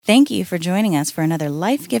Thank you for joining us for another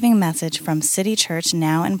life-giving message from City Church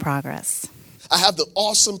Now in Progress. I have the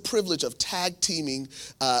awesome privilege of tag teaming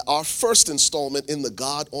our first installment in the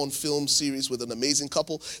God on Film series with an amazing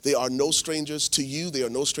couple. They are no strangers to you. They are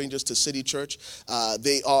no strangers to City Church.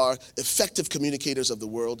 They are effective communicators of the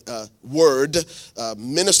word,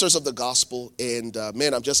 ministers of the gospel. And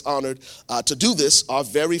man, I'm just honored to do this, our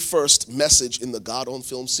very first message in the God on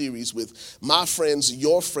Film series with my friends,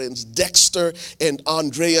 your friends, Dexter and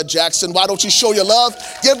Andrea Jackson. Why don't you show your love?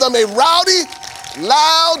 Give them a rowdy,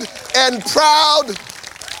 loud, and proud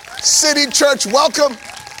City Church welcome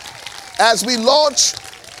as we launch,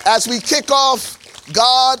 as we kick off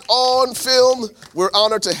God on Film. We're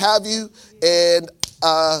honored to have you, and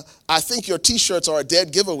I think your t-shirts are a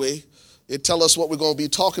dead giveaway. It tell us what we're going to be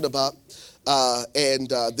talking about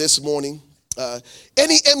this morning.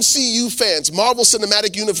 Any MCU fans, Marvel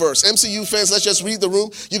Cinematic Universe, MCU fans, let's just read the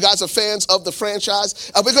room. You guys are fans of the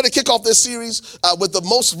franchise. We're going to kick off this series with the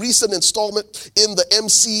most recent installment in the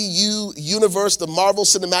MCU universe, the Marvel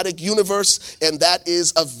Cinematic Universe, and that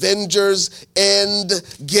is Avengers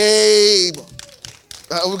Endgame.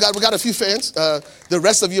 We got a few fans. The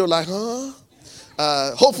rest of you are like, huh?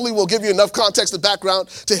 Hopefully we'll give you enough context and background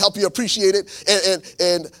to help you appreciate it.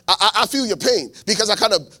 And I feel your pain because I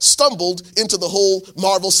kind of stumbled into the whole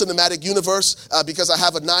Marvel Cinematic Universe because I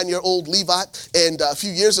have a 9-year-old Levi. And a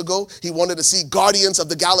few years ago, he wanted to see Guardians of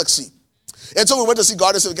the Galaxy. And so we went to see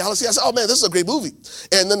Guardians of the Galaxy. I said, oh man, this is a great movie.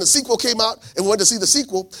 And then the sequel came out and we went to see the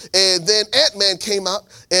sequel. And then Ant-Man came out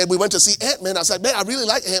and we went to see Ant-Man. I said, man, I really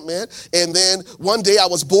like Ant-Man. And then one day I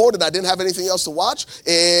was bored and I didn't have anything else to watch.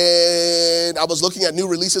 And I was looking at new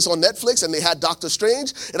releases on Netflix and they had Doctor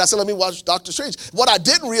Strange. And I said, let me watch Doctor Strange. What I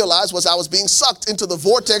didn't realize was I was being sucked into the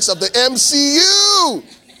vortex of the MCU.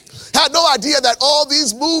 Had no idea that all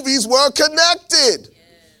these movies were connected.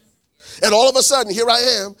 And all of a sudden, here I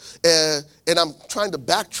am, and I'm trying to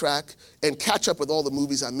backtrack and catch up with all the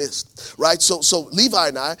movies I missed, right? So Levi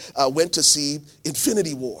and I went to see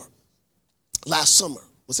Infinity War last summer.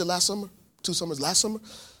 Was it last summer? 2 summers, last summer?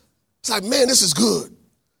 It's like, man, this is good.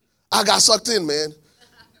 I got sucked in, man.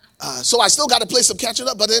 So I still got to play some catching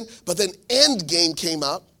up, but then Endgame came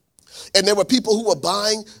out, and there were people who were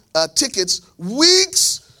buying tickets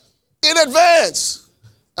weeks in advance.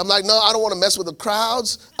 I'm like, no, I don't want to mess with the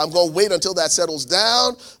crowds. I'm going to wait until that settles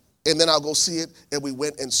down, and then I'll go see it. And we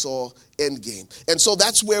went and saw Endgame. And so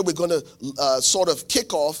that's where we're going to sort of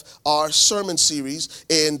kick off our sermon series.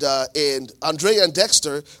 And Andrea and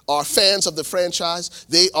Dexter are fans of the franchise.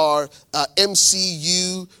 They are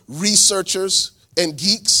MCU researchers and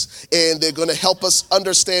geeks, and they're going to help us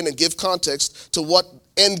understand and give context to what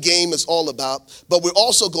Endgame is all about, but we're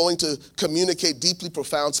also going to communicate deeply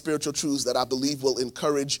profound spiritual truths that I believe will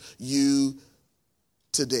encourage you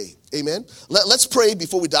today. Amen. Let's pray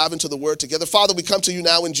before we dive into the word together. Father, we come to you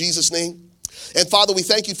now in Jesus' name. And Father, we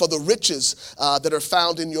thank you for the riches that are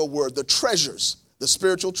found in your word, the treasures, the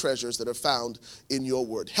spiritual treasures that are found in your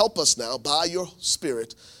word. Help us now by your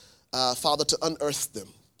Spirit, Father, to unearth them.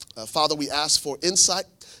 Father, we ask for insight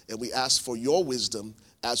and we ask for your wisdom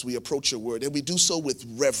as we approach your word, and we do so with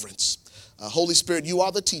reverence. Holy Spirit, you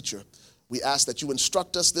are the teacher. We ask that you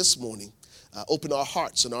instruct us this morning, open our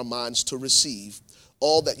hearts and our minds to receive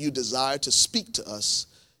all that you desire to speak to us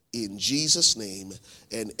in Jesus' name.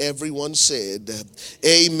 And everyone said,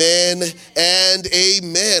 amen and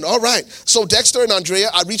amen. All right. So Dexter and Andrea,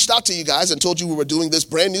 I reached out to you guys and told you we were doing this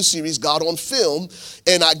brand new series, God on Film.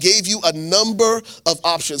 And I gave you a number of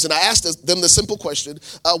options. And I asked them the simple question,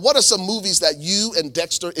 what are some movies that you and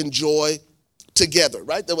Dexter enjoy together,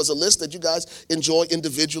 right? There was a list that you guys enjoy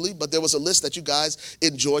individually, but there was a list that you guys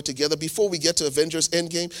enjoy together. Before we get to Avengers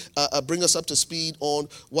Endgame, bring us up to speed on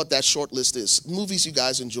what that short list is. Movies you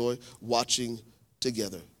guys enjoy watching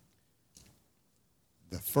together.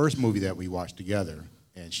 The first movie that we watched together,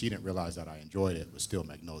 and she didn't realize that I enjoyed it, was still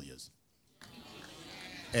Magnolias.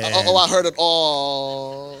 I heard it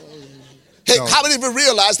all. Hey, So- how many of you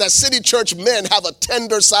realize that City Church men have a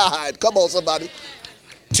tender side? Come on, somebody.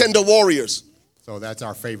 Tender warriors. So that's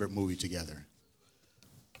our favorite movie together.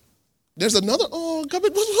 There's another, come on,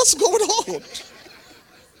 what's going on?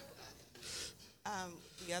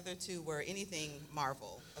 The other two were anything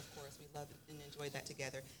Marvel. Of course, we loved and enjoyed that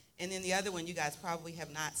together. And then the other one you guys probably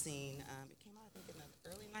have not seen. It came out, I think, in the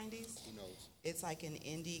early 90s. Who knows? It's like an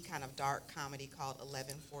indie kind of dark comedy called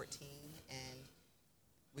 1114. And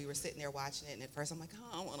we were sitting there watching it. And at first I'm like, oh,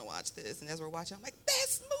 I don't want to watch this. And as we're watching, I'm like,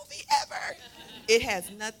 best movie ever. It has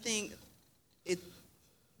nothing.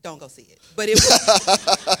 Don't go see it. But it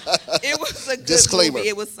was a good Disclaimer. movie.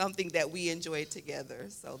 It was something that we enjoyed together.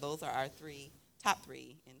 So those are our top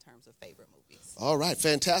three in terms of favorite movies. All right,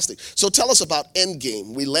 fantastic. So tell us about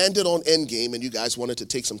Endgame. We landed on Endgame, and you guys wanted to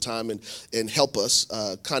take some time and help us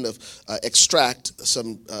extract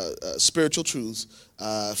some spiritual truths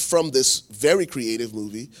from this very creative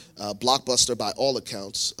movie, blockbuster by all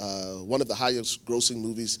accounts, one of the highest grossing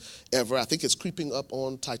movies ever. I think it's creeping up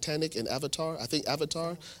on Titanic and Avatar. I think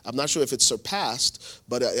Avatar. I'm not sure if it's surpassed,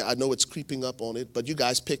 but I know it's creeping up on it. But you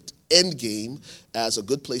guys picked Endgame as a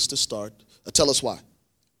good place to start. Tell us why.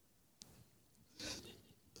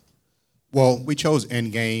 Well, we chose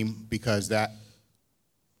Endgame because to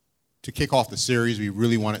kick off the series, we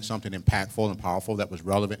really wanted something impactful and powerful that was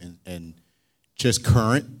relevant and just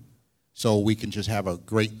current, so we can just have a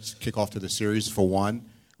great kickoff to the series for one.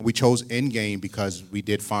 And we chose Endgame because we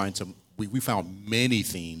did find we found many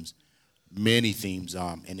themes in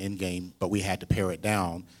Endgame, but we had to pare it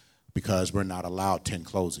down because we're not allowed 10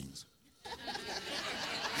 closings.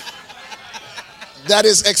 That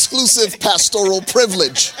is exclusive pastoral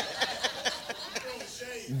privilege.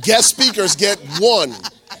 Guest speakers get one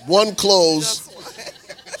close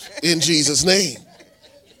in Jesus' name.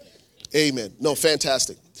 Amen. No,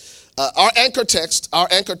 fantastic. Our anchor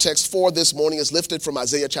text for this morning is lifted from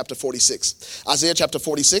Isaiah chapter 46. Isaiah chapter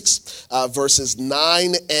 46, verses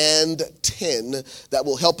 9 and 10, that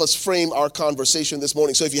will help us frame our conversation this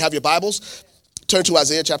morning. So if you have your Bibles, turn to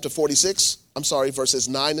Isaiah chapter 46. Verses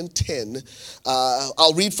 9 and 10.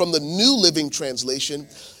 I'll read from the New Living Translation.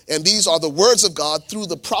 And these are the words of God through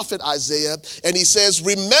the prophet Isaiah. And he says,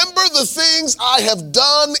 remember the things I have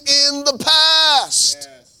done in the past.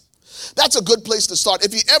 Yes. That's a good place to start.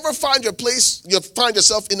 If you ever find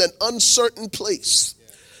yourself in an uncertain place,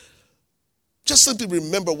 just simply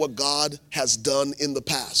remember what God has done in the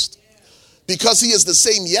past. Because he is the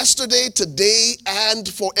same yesterday, today, and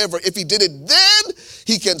forever. If he did it then,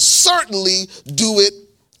 he can certainly do it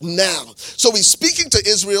now. So he's speaking to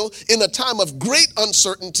Israel in a time of great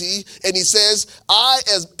uncertainty, and he says, I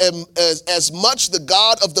am as much the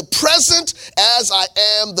God of the present as I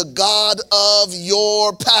am the God of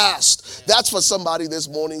your past. That's for somebody this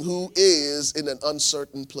morning who is in an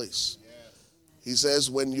uncertain place. He says,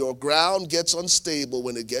 when your ground gets unstable,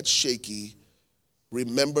 when it gets shaky,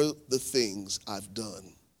 remember the things I've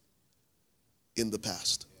done in the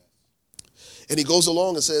past. And he goes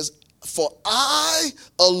along and says, for I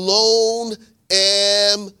alone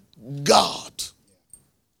am God.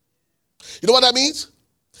 You know what that means?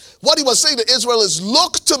 What he was saying to Israel is,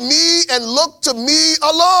 look to me and look to me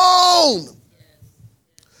alone.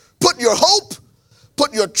 Put your hope,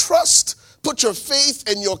 put your trust, put your faith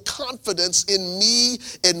and your confidence in me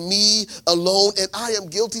and me alone. And I am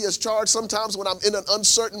guilty as charged. Sometimes when I'm in an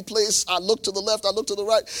uncertain place, I look to the left, I look to the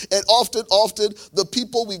right. And often, the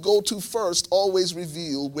people we go to first always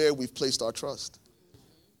reveal where we've placed our trust.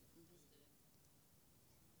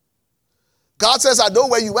 God says, I know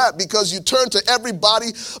where you at because you turn to everybody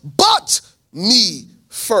but me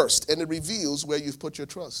first. And it reveals where you've put your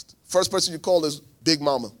trust. First person you call is Big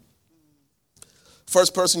Mama.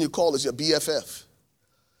 First person you call is your BFF.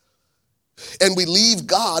 And we leave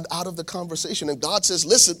God out of the conversation. And God says,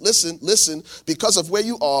 listen, because of where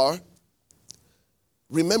you are,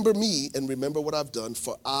 remember me and remember what I've done,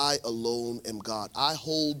 for I alone am God. I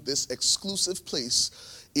hold this exclusive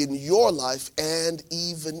place in your life and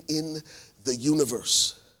even in the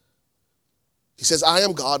universe. He says, I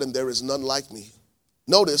am God and there is none like me.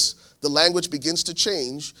 Notice the language begins to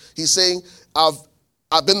change. He's saying,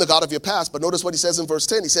 I've been the God of your past, but notice what he says in verse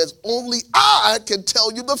 10. He says, only I can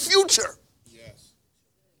tell you the future. Yes.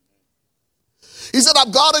 He said,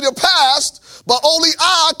 I'm God of your past, but only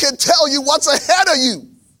I can tell you what's ahead of you.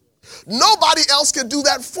 Nobody else can do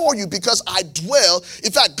that for you because I dwell.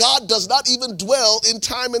 In fact, God does not even dwell in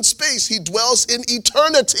time and space. He dwells in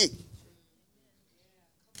eternity.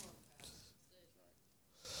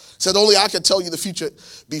 Said, only I can tell you the future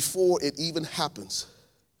before it even happens.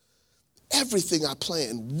 Everything I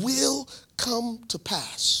plan will come to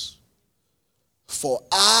pass, for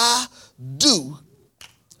I do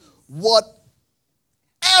whatever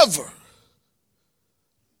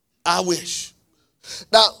I wish.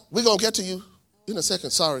 Now, we're going to get to you in a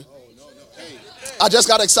second. Sorry. I just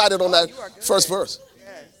got excited on that first verse.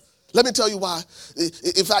 Let me tell you why.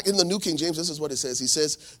 In fact, in the New King James, this is what it says. He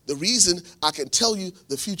says, the reason I can tell you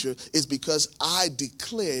the future is because I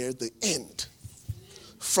declare the end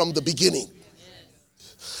from the beginning.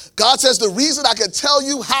 God says the reason I can tell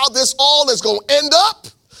you how this all is going to end up,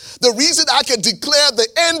 the reason I can declare the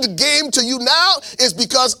end game to you now is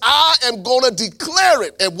because I am going to declare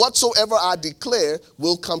it. And whatsoever I declare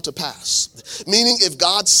will come to pass. Meaning if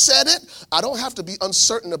God said it, I don't have to be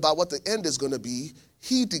uncertain about what the end is going to be.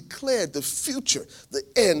 He declared the future, the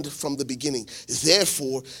end from the beginning.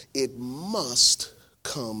 Therefore, it must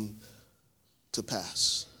come to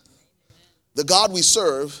pass. The God we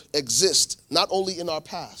serve exists not only in our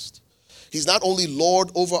past. He's not only Lord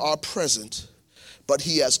over our present, but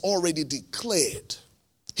he has already declared.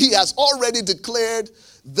 He has already declared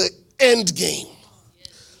the end game.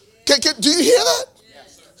 Do you hear that?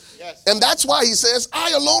 Yes, yes. And that's why he says,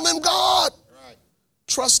 I alone am God. Right.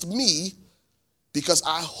 Trust me because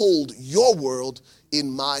I hold your world in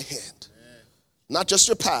my hand. Amen. Not just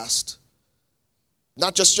your past,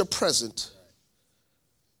 not just your present,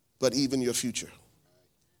 but even your future.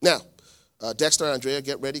 Now, Dexter and Andrea,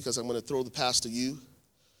 get ready because I'm going to throw the pass to you.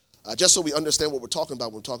 Just so we understand what we're talking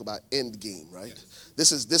about when we talk about end game, right?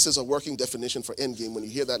 Yes. This is a working definition for end game. When you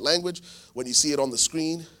hear that language, when you see it on the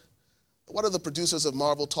screen, what are the producers of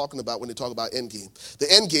Marvel talking about when they talk about end game?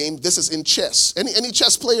 The end game, this is in chess. Any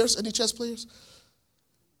chess players? Any chess players?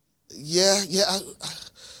 Yeah.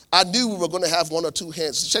 I knew we were going to have one or two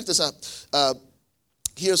hands. Check this out.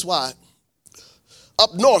 Here's why.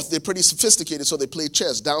 Up north, they're pretty sophisticated, so they play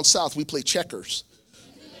chess. Down south, we play checkers.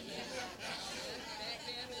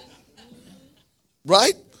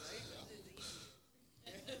 Right?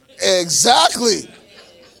 Exactly.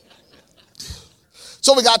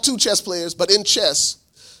 So we got two chess players, but in chess,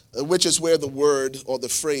 which is where the word or the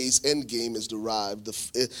phrase end game is derived,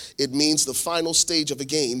 it means the final stage of a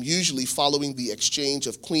game, usually following the exchange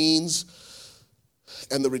of queens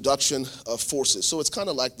and the reduction of forces. So it's kind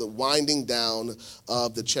of like the winding down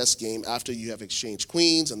of the chess game after you have exchanged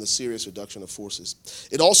queens and the serious reduction of forces.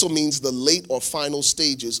 It also means the late or final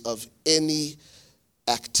stages of any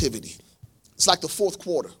activity. It's like the fourth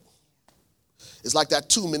quarter. It's like that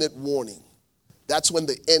 2-minute warning. That's when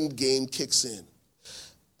the end game kicks in.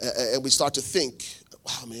 And we start to think,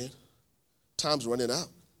 wow, man, time's running out.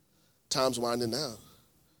 Time's winding down.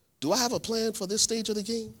 Do I have a plan for this stage of the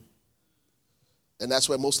game? And that's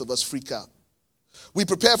where most of us freak out. We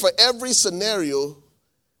prepare for every scenario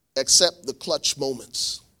except the clutch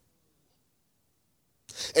moments.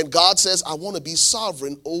 And God says, I want to be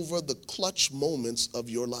sovereign over the clutch moments of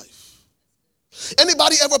your life.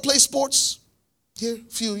 Anybody ever play sports? Here,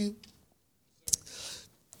 a few of you.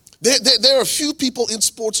 There are a few people in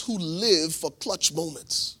sports who live for clutch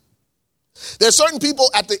moments. There are certain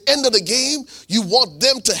people at the end of the game, you want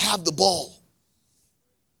them to have the ball.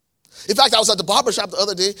 In fact, I was at the barbershop the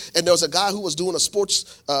other day, and there was a guy who was doing a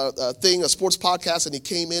sports a sports podcast, and he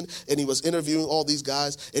came in, and he was interviewing all these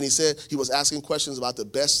guys, and he said he was asking questions about the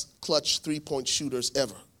best clutch three-point shooters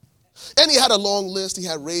ever. And he had a long list. He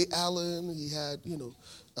had Ray Allen. He had,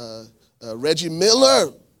 Reggie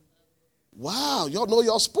Miller. Wow, y'all know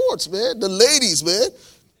y'all sports, man. The ladies, man.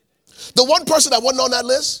 The one person that wasn't on that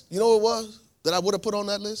list, you know who it was that I would have put on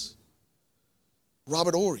that list?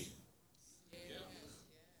 Robert Horry.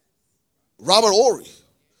 Robert Horry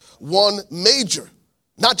won major,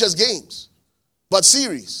 not just games, but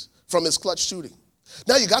series from his clutch shooting.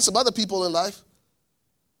 Now you got some other people in life,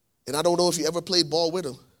 and I don't know if you ever played ball with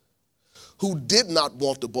them, who did not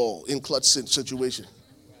want the ball in clutch situation.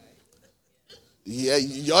 Yeah,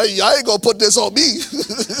 y'all ain't gonna put this on me.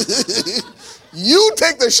 You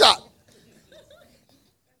take the shot.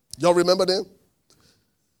 Y'all remember them?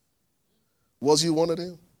 Was you one of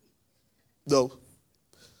them? No.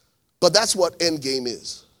 But that's what end game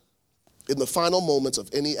is. In the final moments of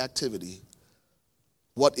any activity,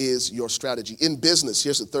 what is your strategy? In business,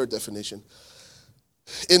 here's the third definition.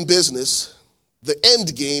 In business, the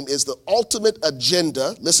end game is the ultimate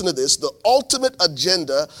agenda, listen to this, the ultimate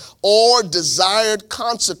agenda or desired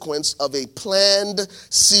consequence of a planned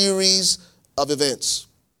series of events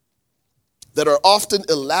that are often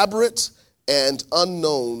elaborate and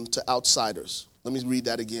unknown to outsiders. Let me read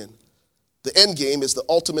that again. The end game is the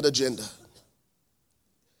ultimate agenda.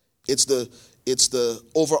 It's the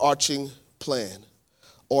overarching plan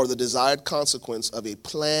or the desired consequence of a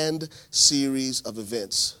planned series of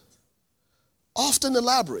events. Often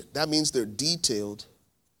elaborate. That means they're detailed,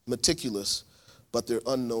 meticulous, but they're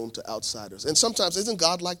unknown to outsiders. And sometimes, isn't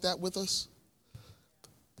God like that with us?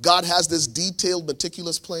 God has this detailed,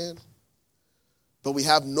 meticulous plan, but we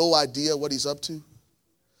have no idea what he's up to.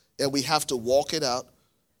 And we have to walk it out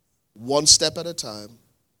one step at a time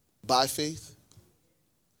by faith.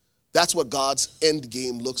 That's what God's end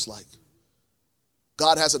game looks like.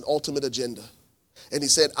 God has an ultimate agenda. And he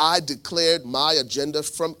said, I declared my agenda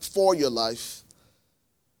for your life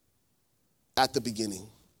at the beginning,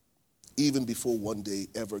 even before one day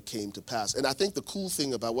ever came to pass. And I think the cool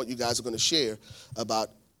thing about what you guys are going to share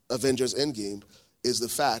about Avengers Endgame is the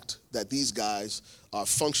fact that these guys are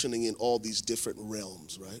functioning in all these different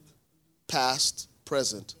realms, right? Past,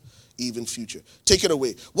 present, even future. Take it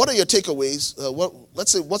away. What are your takeaways?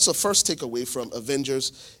 What's the first takeaway from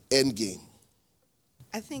Avengers Endgame?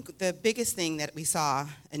 I think the biggest thing that we saw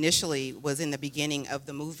initially was in the beginning of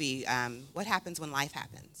the movie, what happens when life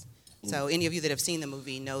happens. So any of you that have seen the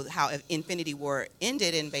movie know how Infinity War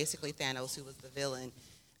ended, and basically Thanos, who was the villain,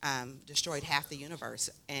 destroyed half the universe,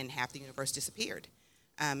 and half the universe disappeared.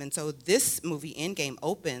 And so this movie, Endgame,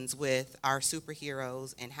 opens with our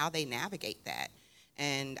superheroes and how they navigate that.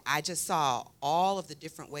 And I just saw all of the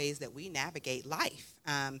different ways that we navigate life.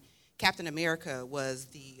 Captain America was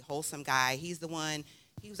the wholesome guy. He's the one,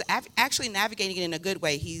 he was actually navigating it in a good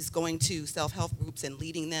way. He's going to self-help groups and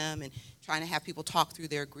leading them and trying to have people talk through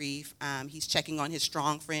their grief. He's checking on his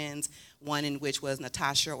strong friends, one in which was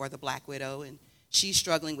Natasha, or the Black Widow, and she's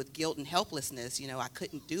struggling with guilt and helplessness. You know, I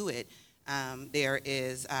couldn't do it. There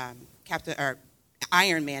is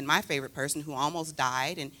Iron Man, my favorite person, who almost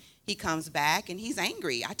died, and he comes back and he's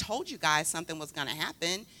angry. I told you guys something was going to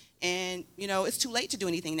happen, and, you know, it's too late to do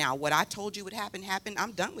anything now. What I told you would happen, happened.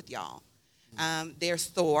 I'm done with y'all. There's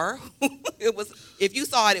Thor. If you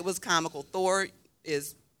saw it, it was comical. Thor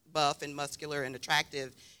is buff and muscular and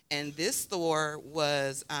attractive, and this Thor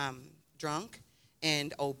was drunk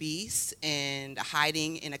and obese and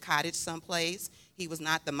hiding in a cottage someplace. He was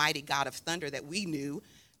not the mighty God of thunder that we knew.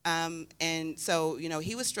 And so, you know,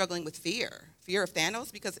 he was struggling with fear of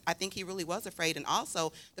Thanos, because I think he really was afraid, and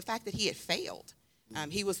also the fact that he had failed.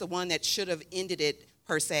 He was the one that should have ended it,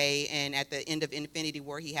 per se, and at the end of Infinity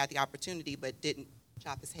War, he had the opportunity but didn't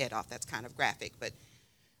chop his head off. That's kind of graphic, but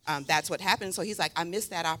that's what happened. So he's like, I missed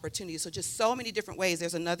that opportunity. So just so many different ways.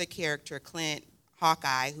 There's another character, Clint,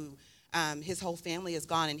 Hawkeye, who his whole family is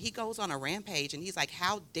gone, and he goes on a rampage, and he's like,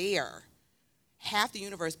 how dare half the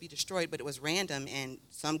universe be destroyed, but it was random, and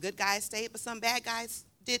some good guys stayed, but some bad guys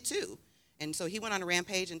did too. And so he went on a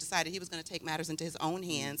rampage and decided he was going to take matters into his own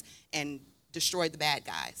hands and destroyed the bad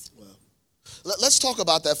guys. Wow. Let's talk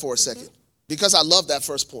about that for a second, because I love that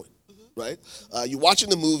first point, right? You're watching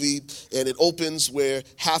the movie, and it opens where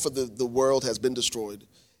half of the world has been destroyed.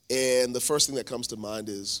 And the first thing that comes to mind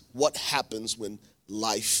is what happens when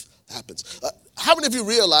life happens. How many of you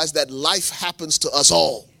realize that life happens to us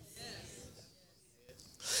all?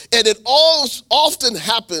 And it often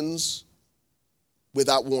happens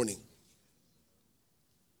without warning.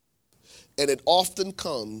 And it often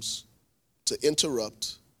comes to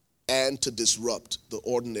interrupt and to disrupt the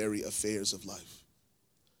ordinary affairs of life.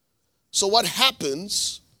 So what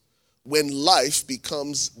happens when life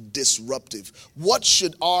becomes disruptive? What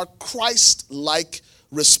should our Christ-like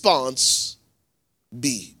response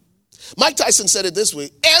be? Mike Tyson said it this way: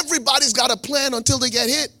 everybody's got a plan until they get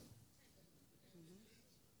hit.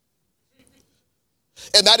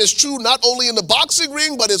 And that is true not only in the boxing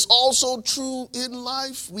ring, but it's also true in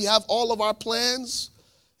life. We have all of our plans,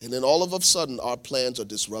 and then all of a sudden our plans are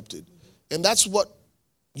disrupted. And that's what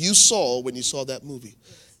you saw when you saw that movie.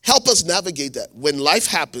 Help us navigate that. When life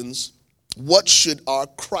happens, what should our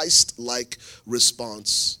Christ-like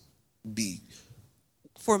response be?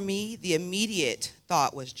 For me, the immediate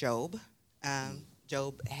thought was Job.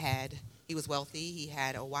 Job he was wealthy. He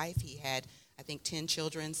had a wife. He had, I think, 10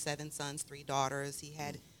 children, 7 sons, 3 daughters. He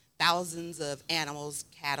had thousands of animals,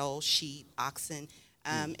 cattle, sheep, oxen.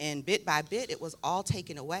 And bit by bit, it was all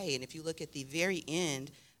taken away. And if you look at the very end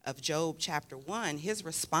of Job chapter 1, his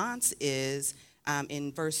response is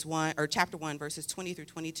in verse 1, or chapter 1, verses 20 through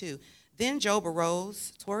 22. Then Job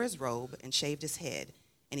arose, tore his robe, and shaved his head.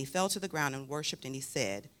 And he fell to the ground and worshipped, and he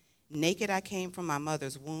said, naked I came from my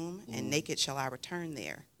mother's womb, and naked shall I return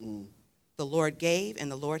there. The Lord gave, and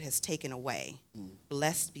the Lord has taken away.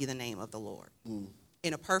 Blessed be the name of the Lord.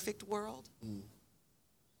 In a perfect world,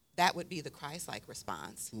 that would be the Christ-like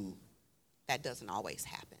response. That doesn't always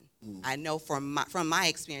happen. I know from my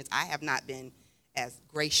experience, I have not been as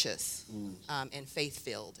gracious and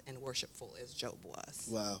faith-filled and worshipful as Job was.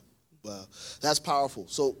 Wow. That's powerful.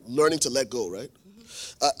 So learning to let go, right?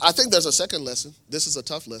 I think there's a second lesson. This is a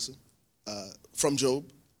tough lesson from Job.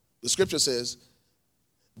 The scripture says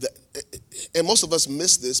that, and most of us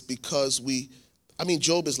miss this because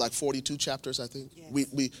Job is like 42 chapters, I think.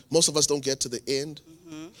 Yes. Most of us don't get to the end.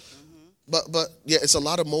 But yeah, it's a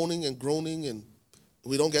lot of moaning and groaning, and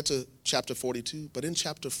we don't get to chapter 42. But in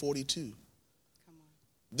chapter 42,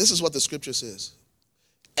 this is what the scripture says.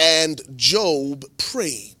 And Job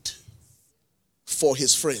prayed for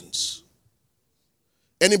his friends.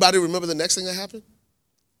 Anybody remember the next thing that happened?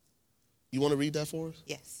 You want to read that for us?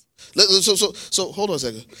 Yes. So hold on a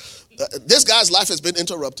second. This guy's life has been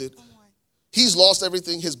interrupted. He's lost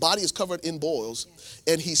everything. His body is covered in boils.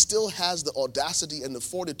 And he still has the audacity and the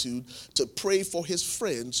fortitude to pray for his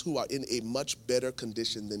friends who are in a much better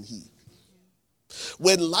condition than he.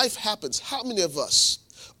 When life happens, how many of us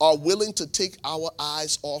are willing to take our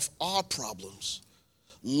eyes off our problems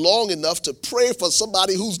long enough to pray for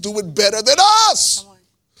somebody who's doing better than us?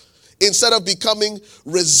 Instead of becoming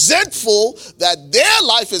resentful that their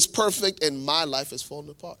life is perfect and my life is falling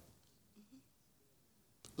apart.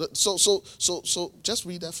 So just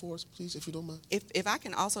read that for us, please, if you don't mind. If I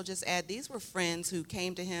can also just add, these were friends who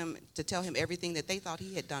came to him to tell him everything that they thought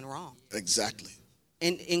he had done wrong. Exactly.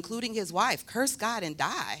 And including his wife, curse God and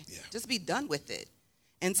die. Yeah. Just be done with it.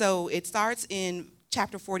 And so it starts in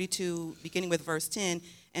chapter 42, beginning with verse 10.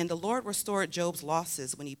 And the Lord restored Job's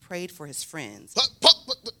losses when he prayed for his friends.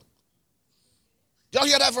 Y'all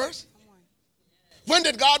hear that verse? When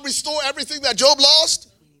did God restore everything that Job lost?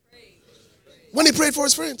 When he prayed for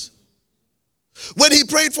his friends. When he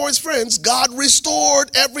prayed for his friends, God restored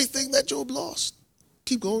everything that Job lost.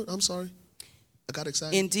 Keep going. I'm sorry. I got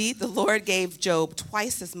excited. Indeed, the Lord gave Job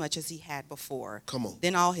twice as much as he had before. Come on.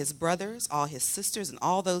 Then all his brothers, all his sisters, and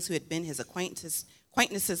all those who had been his acquaintances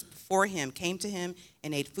before him came to him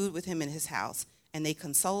and ate food with him in his house. And they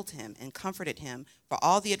consoled him and comforted him for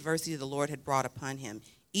all the adversity the Lord had brought upon him.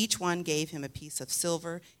 Each one gave him a piece of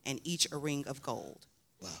silver and each a ring of gold.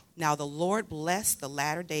 Wow. Now the Lord blessed the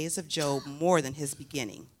latter days of Job more than his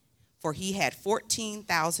beginning, for he had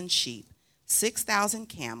 14,000 sheep, 6,000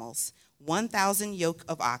 camels, 1,000 yoke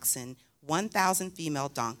of oxen, 1,000 female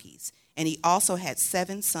donkeys, and he also had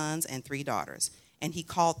 7 sons and 3 daughters. And he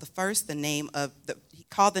called the name of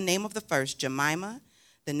the first Jemima,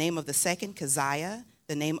 the name of the second Keziah,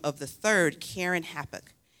 the name of the third Karen Happuch.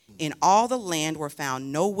 In all the land were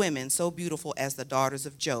found no women so beautiful as the daughters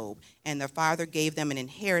of Job, and their father gave them an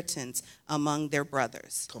inheritance among their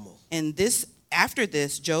brothers. Come on. And after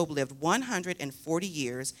this, Job lived 140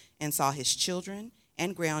 years and saw his children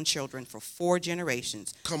and grandchildren for 4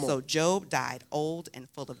 generations. Come on. So Job died old and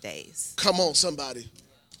full of days. Come on, somebody.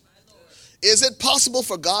 Is it possible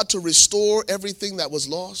for God to restore everything that was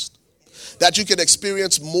lost? That you can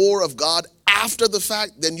experience more of God after the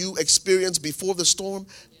fact than you experienced before the storm?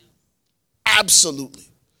 Absolutely.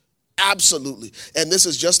 Absolutely. And this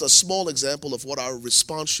is just a small example of what our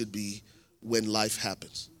response should be when life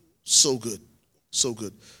happens. So good. So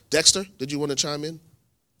good. Dexter, did you want to chime in?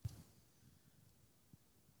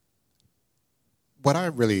 What I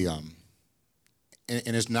really, and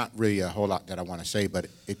it's not really a whole lot that I want to say, but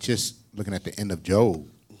it's just looking at the end of Job,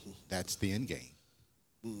 that's the end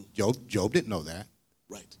game. Job didn't know that.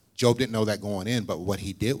 Right. Job didn't know that going in, but what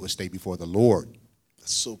he did was stay before the Lord.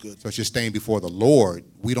 That's so good. So it's just staying before the Lord.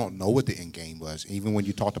 We don't know what the end game was. Even when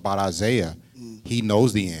you talked about Isaiah, he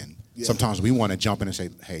knows the end. Yeah. Sometimes we want to jump in and say,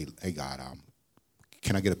 hey God,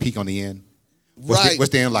 can I get a peek on the end? What's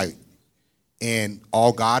the end like? And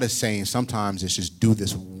all God is saying sometimes is just do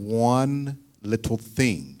this one little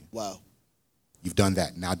thing. Wow. You've done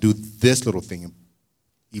that. Now do this little thing. And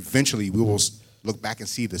eventually we will look back and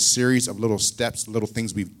see the series of little steps, little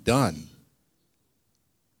things we've done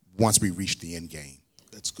once we reach the end game.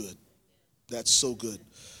 That's good. That's so good.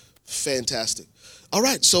 Fantastic. All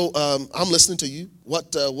right, so I'm listening to you.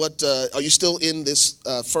 What are you still in this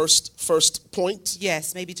first point?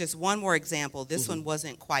 Yes, maybe just one more example. This one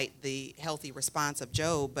wasn't quite the healthy response of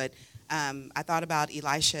Job, but I thought about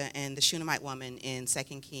Elisha and the Shunammite woman in 2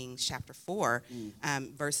 Kings chapter 4,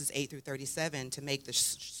 verses 8 through 37. To make the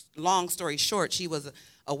long story short, she was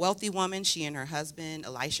a wealthy woman. She and her husband,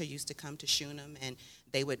 Elisha, used to come to Shunem, and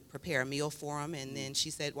they would prepare a meal for him. And then she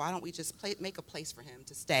said, why don't we just make a place for him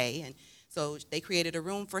to stay? And so they created a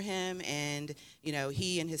room for him, and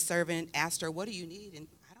he and his servant asked her, what do you need? And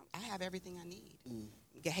I have everything I need.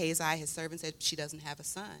 Gehazi, his servant, said she doesn't have a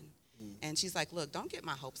son. And she's like, look, don't get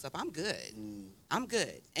my hopes up. I'm good. I'm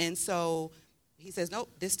good. And so he says, nope,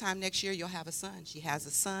 this time next year you'll have a son. She has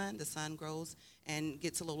a son. The son grows and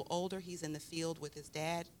gets a little older. He's in the field with his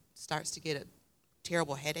dad, starts to get a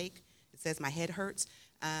terrible headache. It says, my head hurts.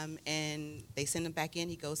 And they send him back in.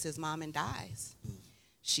 He goes to his mom and dies.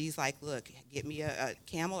 She's like, look, get me a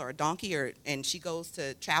camel or a donkey. And she goes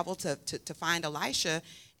to travel to find Elisha.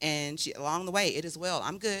 And she, along the way, it is well.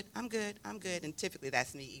 I'm good. I'm good. I'm good. And typically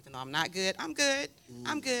that's me. Even though I'm not good, I'm good.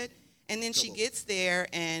 I'm good. And then she gets there,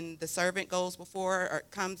 and the servant goes before her, or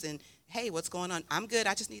comes and, hey, what's going on? I'm good.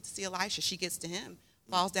 I just need to see Elisha. She gets to him,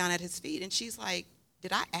 falls down at his feet. And she's like,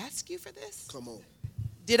 did I ask you for this? Come on.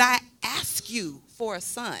 Did I ask you for a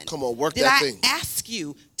son? Come on, work that thing. Did I ask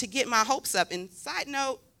you to get my hopes up? And side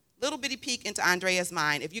note, little bitty peek into Andrea's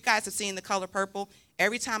mind. If you guys have seen The Color Purple,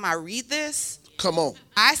 every time I read this, Come on.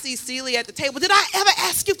 I see Celia at the table. Did I ever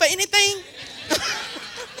ask you for anything?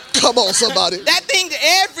 Come on, somebody. That thing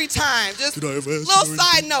every time. Just Did I ever ask little you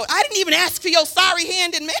side note. I didn't even ask for your sorry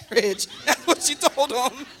hand in marriage. That's what she told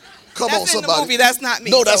him. Come that's on, in somebody. the movie. That's not me.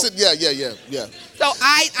 No, that's it. Yeah. So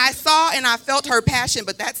I saw and I felt her passion,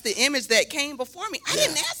 but that's the image that came before me. I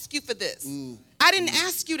didn't ask you for this. I didn't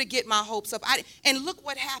ask you to get my hopes up. And look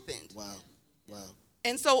what happened. Wow.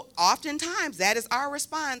 And so oftentimes that is our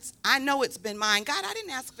response. I know it's been mine. God, I didn't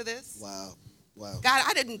ask for this. Wow. God,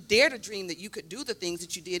 I didn't dare to dream that you could do the things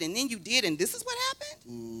that you did, and then you did, and this is what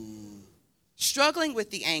happened? Struggling with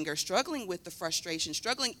the anger, struggling with the frustration,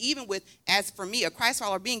 struggling even with, as for me, a Christ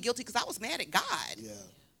follower, being guilty because I was mad at God. Yeah.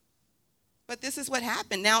 But this is what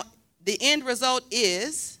happened. Now, the end result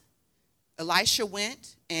is Elisha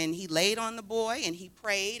went, and he laid on the boy, and he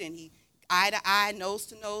prayed, and he eye to eye, nose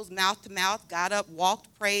to nose, mouth to mouth, got up,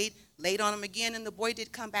 walked, prayed, laid on him again, and the boy did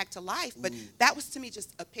come back to life. But that was to me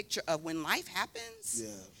just a picture of when life happens. Yeah.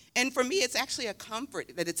 And for me, it's actually a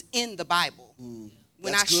comfort that it's in the Bible.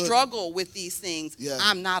 When That's I good. struggle with these things, Yeah.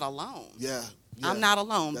 I'm not alone. Yeah. I'm not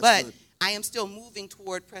alone. That's But good. I am still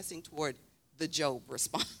pressing toward the Job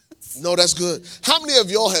response. No, that's good. How many of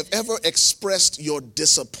y'all have ever expressed your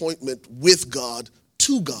disappointment with God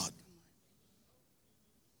to God?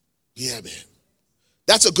 Yeah, man.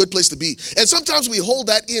 That's a good place to be. And sometimes we hold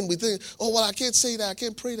that in. We think, oh, well, I can't say that. I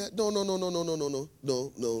can't pray that. No.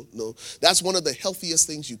 That's one of the healthiest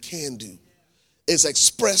things you can do is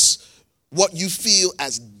express what you feel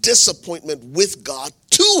as disappointment with God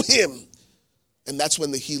to him. And that's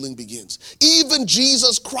when the healing begins. Even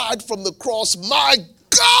Jesus cried from the cross, my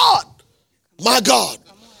God,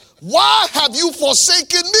 why have you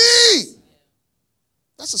forsaken me?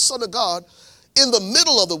 That's the Son of God in the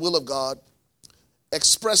middle of the will of God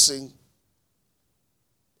expressing,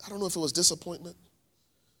 I don't know if it was disappointment,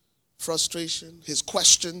 frustration, his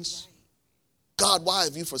questions. God, why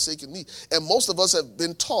have you forsaken me? And most of us have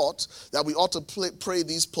been taught that we ought to pray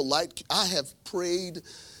these polite. I have prayed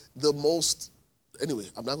the most. Anyway,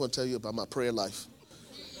 I'm not going to tell you about my prayer life.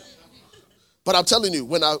 But I'm telling you,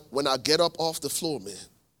 when I get up off the floor, man,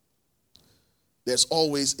 there's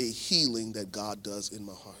always a healing that God does in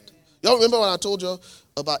my heart. Y'all remember when I told y'all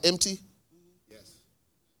about empty? Yes.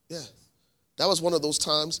 Yeah. That was one of those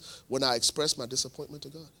times when I expressed my disappointment to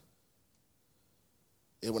God.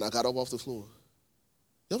 And when I got up off the floor.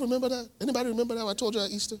 Y'all remember that? Anybody remember that when I told you at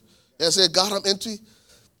Easter? And I said, God, I'm empty.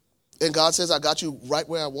 And God says, I got you right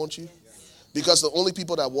where I want you. Because the only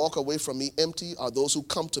people that walk away from me empty are those who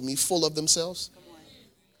come to me full of themselves.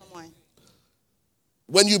 Come on.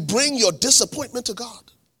 When you bring your disappointment to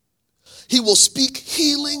God, he will speak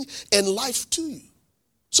healing and life to you.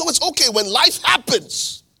 So it's okay when life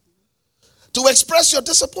happens to express your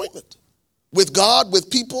disappointment with God, with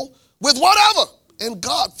people, with whatever. And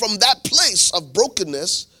God, from that place of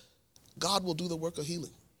brokenness, God will do the work of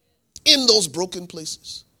healing in those broken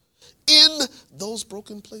places. In those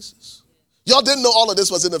broken places. Y'all didn't know all of this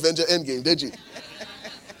was in Avenger Endgame, did you?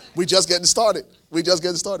 We just getting started.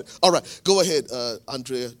 All right, go ahead,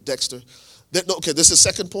 Andrea, Dexter. Okay, this is the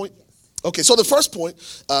second point. Okay, so the first point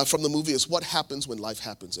from the movie is what happens when life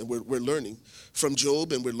happens. And we're learning from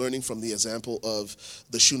Job, and we're learning from the example of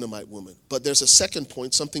the Shunammite woman. But there's a second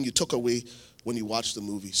point, something you took away when you watched the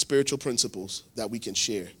movie, spiritual principles that we can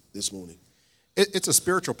share this morning. It's a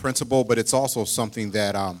spiritual principle, but it's also something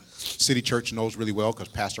that City Church knows really well because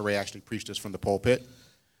Pastor Ray actually preached this from the pulpit.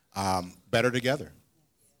 Better together.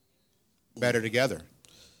 Better together.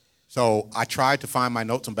 So I tried to find my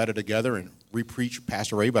notes on Better Together and re-preach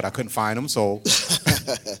Pastor Ray, but I couldn't find them, so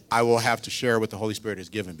I will have to share what the Holy Spirit has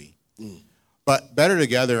given me. But Better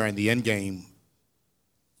Together and the end game,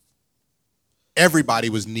 everybody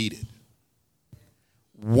was needed.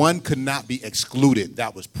 One could not be excluded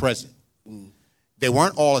that was present. They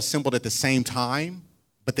weren't all assembled at the same time,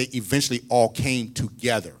 but they eventually all came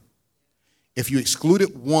together. If you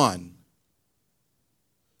excluded one,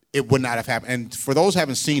 it would not have happened. And for those who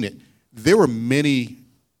haven't seen it, there were many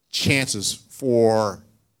chances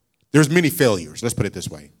there's many failures, let's put it this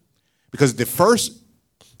way. Because the first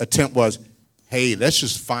attempt was, hey, let's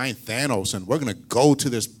just find Thanos and we're going to go to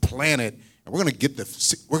this planet and we're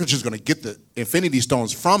just going to get the Infinity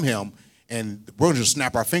Stones from him and we're going to just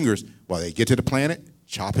snap our fingers. Well, they get to the planet,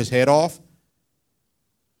 chop his head off.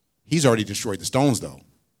 He's already destroyed the stones, though.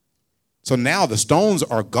 So now the stones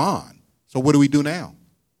are gone. So what do we do now?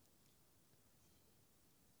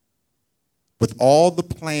 With all the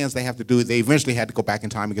plans they have to do, they eventually had to go back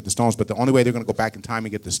in time and get the stones. But the only way they're going to go back in time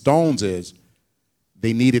and get the stones is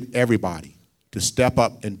they needed everybody to step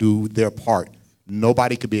up and do their part.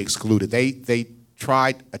 Nobody could be excluded. They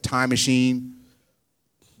tried a time machine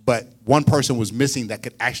but one person was missing that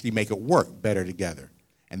could actually make it work better together,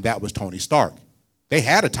 and that was Tony Stark. They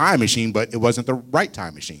had a time machine, but it wasn't the right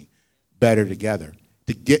time machine. Better together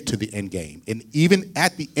to get to the end game. And even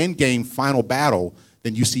at the end game final battle,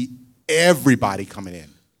 then you see everybody coming in.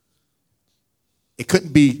 It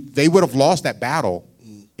couldn't be, they would have lost that battle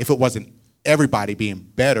if it wasn't everybody being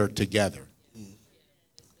better together.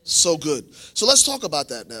 So good. So let's talk about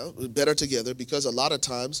that now, better together, because a lot of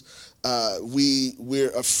times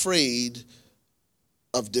we're afraid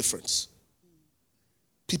of difference.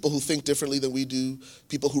 People who think differently than we do,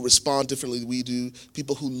 people who respond differently than we do,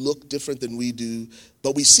 people who look different than we do.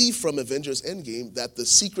 But we see from Avengers Endgame that the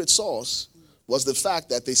secret sauce was the fact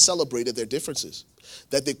that they celebrated their differences,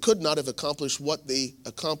 that they could not have accomplished what they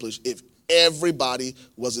accomplished if everybody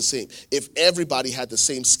was the same, if everybody had the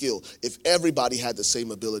same skill, if everybody had the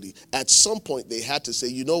same ability. At some point, they had to say,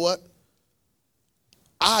 you know what?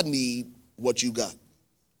 I need what you got.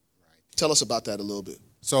 Tell us about that a little bit.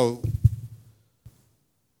 So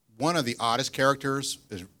one of the oddest characters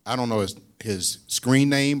is, I don't know his screen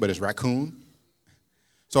name, but it's Raccoon.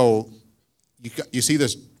 So you see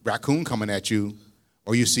this raccoon coming at you,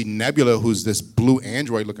 or you see Nebula, who's this blue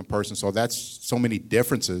android-looking person. So that's so many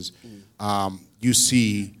differences. You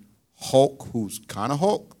see Hulk, who's kind of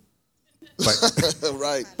Hulk, but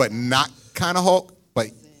right, but not kind of Hulk, but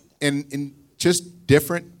in just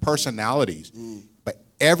different personalities. But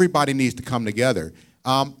everybody needs to come together.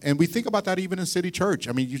 And we think about that even in City Church.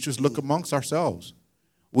 I mean, you just look amongst ourselves.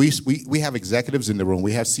 We have executives in the room.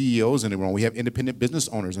 We have CEOs in the room. We have independent business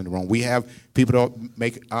owners in the room. We have people that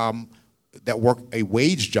make that work a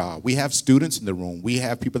wage job. We have students in the room. We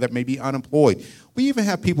have people that may be unemployed. We even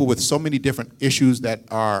have people with so many different issues that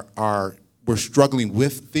we're struggling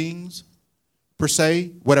with things, per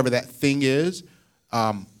se, whatever that thing is.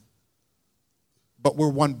 But we're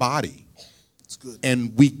one body. That's good.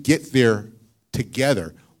 And we get there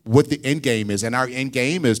together. What the end game is, and our end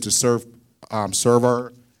game is to serve our city,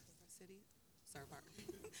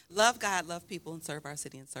 love God, love people, and serve our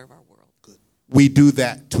city and serve our world. Good. We do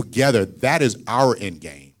that together. That is our end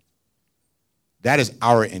game. That is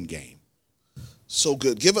our end game. So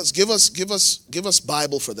good. Give us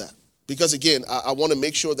Bible for that. Because again, I want to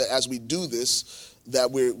make sure that as we do this, that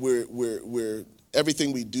we're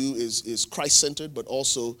everything we do is Christ-centered, but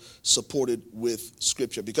also supported with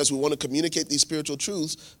Scripture. Because we want to communicate these spiritual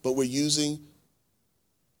truths, but we're using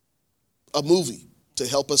a movie to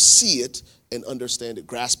help us see it and understand it,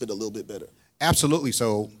 grasp it a little bit better. Absolutely.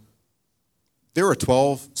 So there were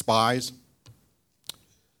 12 spies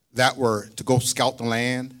that were to go scout the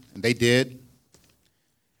land, and they did.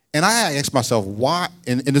 And I asked myself, why?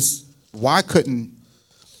 And why couldn't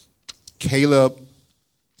Caleb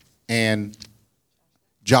and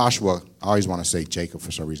Joshua, I always want to say Jacob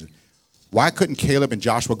for some reason, why couldn't Caleb and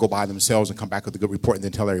Joshua go by themselves and come back with a good report and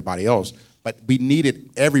then tell everybody else? But we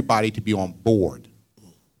needed everybody to be on board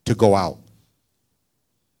to go out.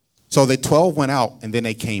 So the 12 went out, and then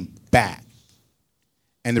they came back.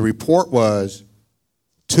 And the report was,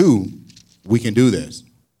 2, we can do this.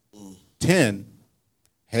 10,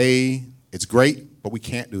 hey, it's great, but we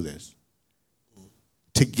can't do this.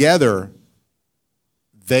 Together,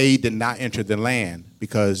 they did not enter the land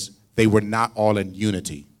because they were not all in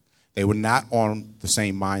unity. They were not on the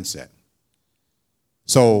same mindset.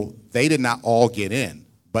 So they did not all get in,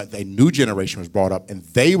 but a new generation was brought up, and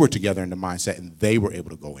they were together in the mindset, and they were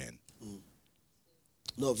able to go in.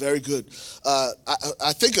 No, very good.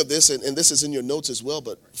 I think of this, and this is in your notes as well,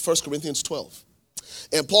 but 1 Corinthians 12.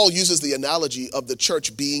 And Paul uses the analogy of the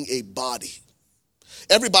church being a body.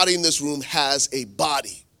 Everybody in this room has a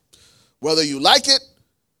body. Whether you like it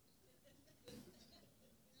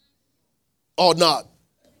or not,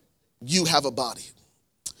 you have a body.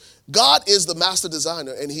 God is the master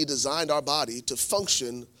designer, and he designed our body to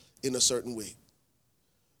function in a certain way.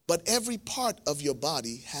 But every part of your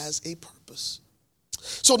body has a purpose.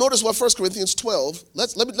 So notice what 1 Corinthians 12,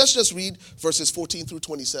 let's just read verses 14 through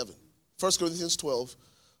 27. 1 Corinthians 12,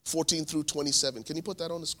 14 through 27. Can you put that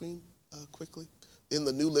on the screen quickly? In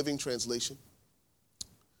the New Living Translation.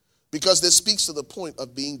 Because this speaks to the point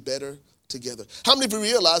of being better together. How many of you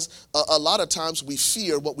realize a lot of times we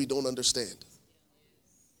fear what we don't understand?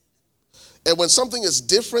 And when something is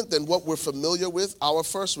different than what we're familiar with, our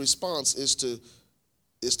first response is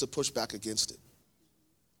to push back against it.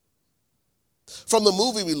 From the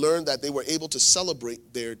movie, we learned that they were able to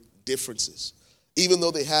celebrate their differences. Even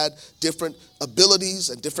though they had different abilities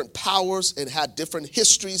and different powers and had different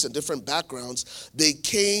histories and different backgrounds, they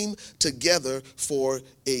came together for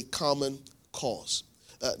a common cause.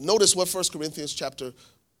 Notice what 1 Corinthians chapter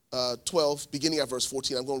 12, beginning at verse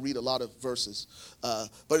 14. I'm going to read a lot of verses.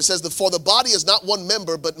 But it says, for the body is not one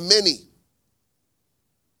member, but many.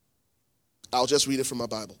 I'll just read it from my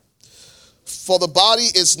Bible. For the body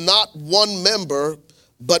is not one member,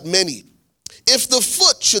 but many. If the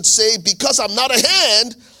foot should say, because I'm not a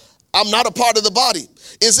hand, I'm not a part of the body,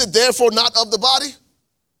 is it therefore not of the body?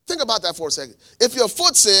 Think about that for a second. If your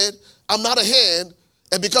foot said, I'm not a hand,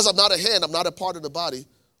 and because I'm not a hand, I'm not a part of the body,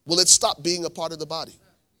 will it stop being a part of the body?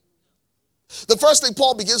 The first thing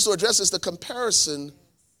Paul begins to address is the comparison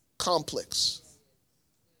complex.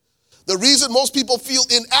 The reason most people feel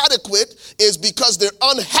inadequate is because they're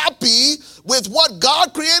unhappy with what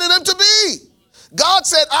God created them to be. God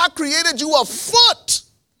said, I created you a foot.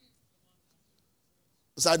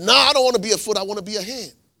 It's like, nah, I don't want to be a foot. I want to be a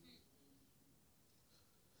hand.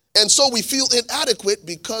 And so we feel inadequate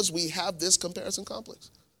because we have this comparison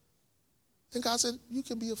complex. And God said, you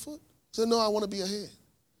can be a foot. I said, no, I want to be a hand.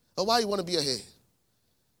 Oh, why you want to be a hand?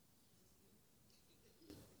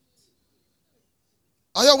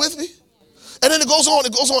 Are y'all with me? And then it goes on,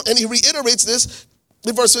 and he reiterates this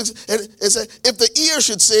in verse 6. And it says, if the ear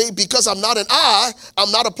should say, because I'm not an eye,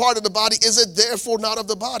 I'm not a part of the body, is it therefore not of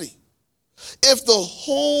the body? If the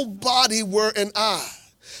whole body were an eye,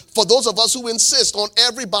 for those of us who insist on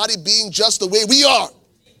everybody being just the way we are,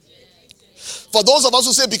 for those of us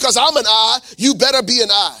who say, because I'm an eye, you better be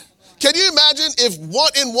an eye. Can you imagine if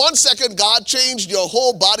in 1 second God changed your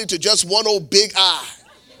whole body to just one old big eye?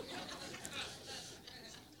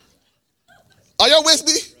 Are y'all with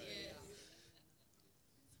me?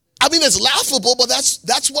 I mean, it's laughable, but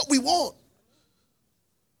that's what we want.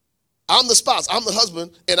 I'm the spouse, I'm the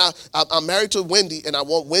husband, and I'm married to Wendy, and I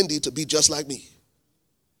want Wendy to be just like me.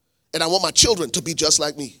 And I want my children to be just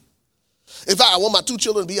like me. In fact, I want my 2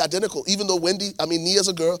 children to be identical, even though Nia's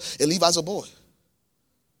a girl and Levi's a boy.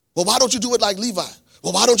 Well, why don't you do it like Levi?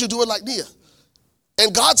 Well, why don't you do it like Nia?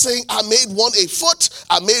 And God's saying, I made one a foot,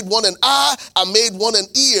 I made one an eye, I made one an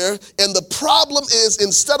ear. And the problem is,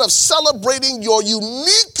 instead of celebrating your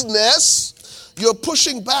uniqueness, you're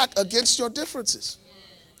pushing back against your differences.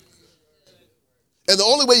 And the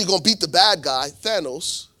only way you're going to beat the bad guy,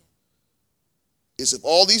 Thanos, is if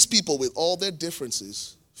all these people with all their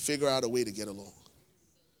differences figure out a way to get along.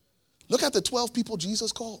 Look at the 12 people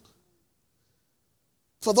Jesus called.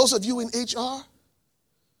 For those of you in HR,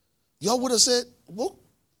 y'all would have said, well,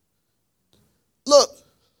 look,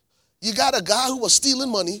 you got a guy who was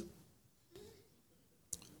stealing money.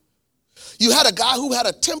 You had a guy who had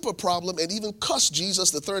a temper problem and even cussed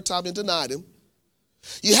Jesus the 3rd time and denied him.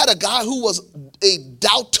 You had a guy who was a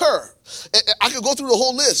doubter. I could go through the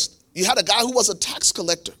whole list. You had a guy who was a tax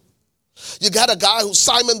collector. You got a guy who,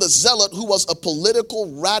 Simon the Zealot, who was a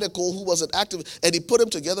political radical, who was an activist, and he put him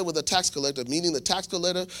together with a tax collector, meaning the tax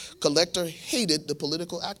collector hated the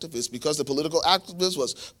political activist because the political activist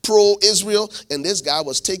was pro-Israel, and this guy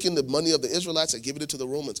was taking the money of the Israelites and giving it to the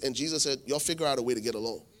Romans. And Jesus said, y'all figure out a way to get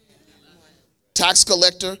along. Tax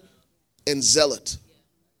collector and zealot.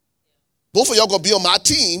 Both of y'all going to be on my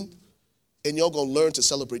team, and y'all going to learn to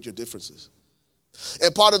celebrate your differences.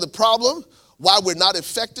 And part of the problem why we're not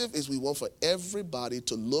effective is we want for everybody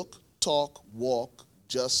to look, talk, walk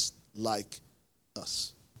just like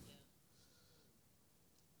us.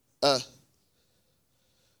 Let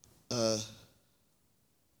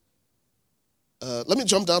me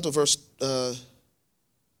jump down to verse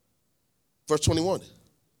 21.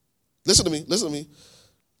 Listen to me.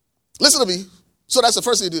 So that's the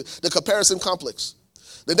first thing you do, the comparison complex.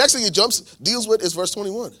 The next thing he deals with is verse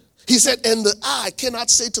 21. He said, and the eye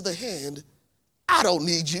cannot say to the hand, I don't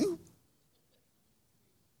need you.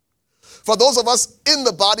 For those of us in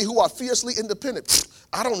the body who are fiercely independent,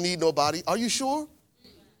 I don't need nobody. Are you sure?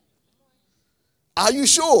 Are you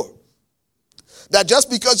sure that just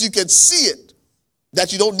because you can see it,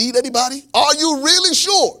 that you don't need anybody? Are you really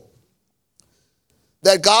sure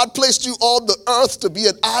that God placed you on the earth to be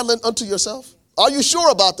an island unto yourself? Are you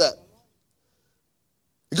sure about that?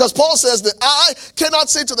 Because Paul says that I cannot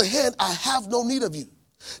say to the hand, I have no need of you.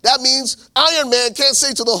 That means Iron Man can't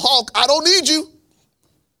say to the Hulk, I don't need you.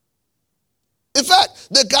 In fact,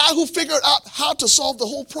 the guy who figured out how to solve the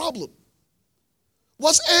whole problem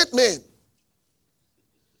was Ant-Man.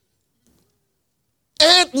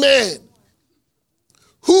 Ant-Man.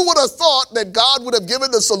 Who would have thought that God would have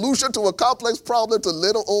given the solution to a complex problem to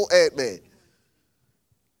little old Ant-Man?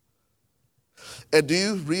 And do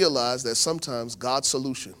you realize that sometimes God's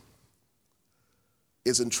solution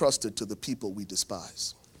is entrusted to the people we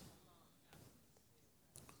despise?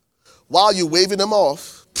 While you're waving them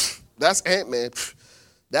off, that's Ant-Man,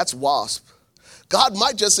 that's Wasp. God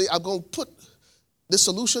might just say, I'm going to put the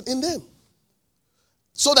solution in them.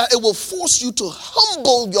 so that it will force you to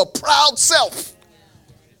humble your proud self.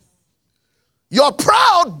 Your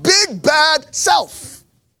proud, big, bad self.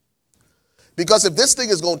 Because if this thing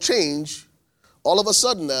is going to change, all of a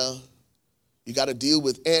sudden now, you got to deal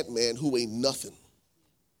with Ant-Man who ain't nothing.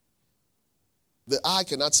 The eye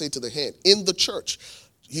cannot say to the hand. In the church,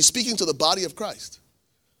 he's speaking to the body of Christ.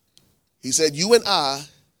 He said, you and I,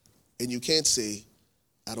 and you can't say,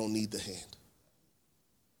 I don't need the hand.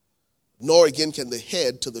 Nor again can the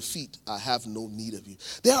head to the feet, I have no need of you.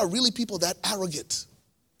 There are really people that arrogant.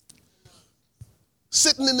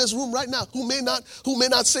 Sitting in this room right now who may not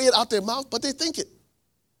say it out their mouth, but they think it.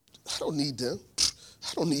 I don't need them.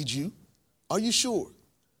 I don't need you. Are you sure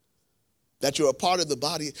that you're a part of the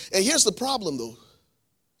body? And here's the problem, though.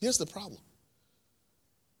 Here's the problem.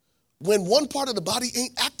 When one part of the body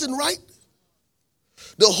ain't acting right,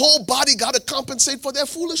 the whole body got to compensate for their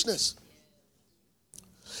foolishness.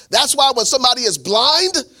 That's why when somebody is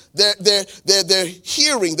blind, their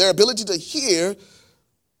hearing, their ability to hear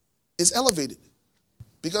is elevated.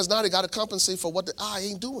 Because now they got to compensate for what the eye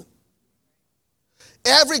ain't doing.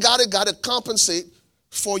 Everybody got to compensate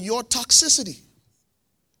for your toxicity.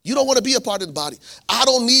 You don't want to be a part of the body. I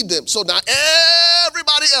don't need them. So now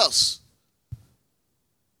everybody else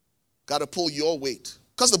got to pull your weight.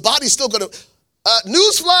 Because the body's still going to...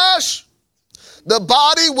 newsflash, the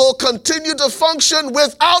body will continue to function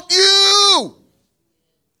without you.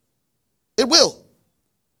 It will.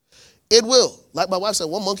 It will. Like my wife said,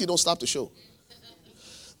 one monkey don't stop the show.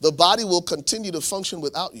 The body will continue to function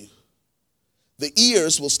without you. The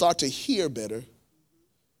ears will start to hear better.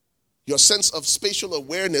 Your sense of spatial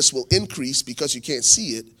awareness will increase because you can't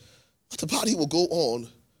see it. But the body will go on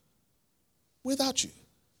without you.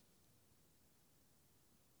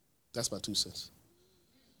 That's my 2 cents.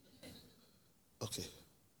 Okay,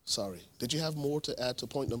 sorry. Did you have more to add to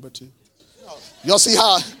point number 2? No. Y'all see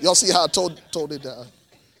how I told it down?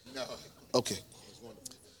 No. Okay.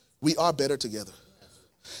 We are better together.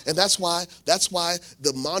 And that's why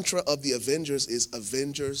the mantra of the Avengers is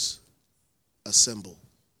Avengers Assemble.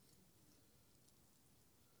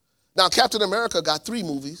 Now, Captain America got 3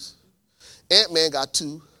 movies. Ant-Man got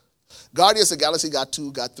 2. Guardians of the Galaxy got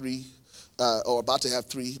 2, got 3, or about to have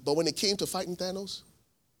 3. But when it came to fighting Thanos,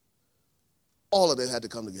 all of them had to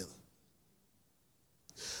come together.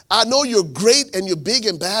 I know you're great and you're big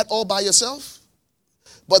and bad all by yourself,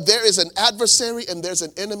 but there is an adversary and there's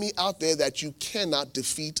an enemy out there that you cannot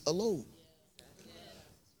defeat alone.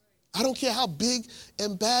 I don't care how big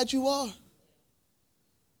and bad you are.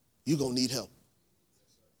 You're going to need help.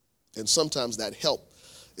 And sometimes that help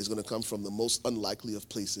is going to come from the most unlikely of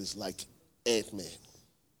places like Ant-Man.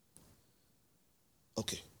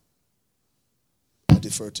 Okay. I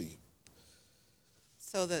defer to you.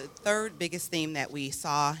 So the third biggest theme that we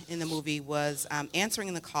saw in the movie was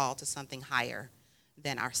answering the call to something higher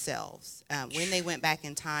than ourselves. When they went back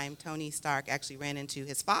in time, Tony Stark actually ran into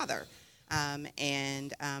his father,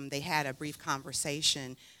 and they had a brief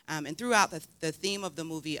conversation. And throughout the theme of the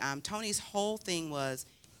movie, Tony's whole thing was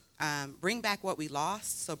bring back what we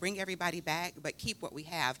lost, so bring everybody back, but keep what we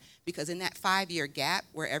have. Because in that 5-year gap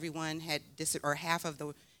where everyone had, or half of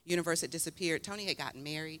the universe had disappeared, Tony had gotten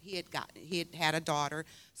married, he had had a daughter,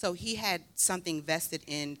 so he had something vested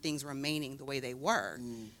in things remaining the way they were.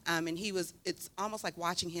 And it's almost like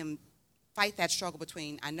watching him fight that struggle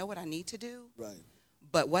between, I know what I need to do, right,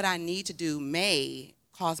 but what I need to do may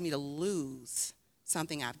cause me to lose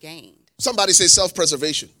something I've gained. Somebody say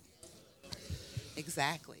self-preservation.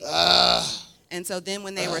 Exactly. And so then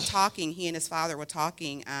when they were talking, he and his father were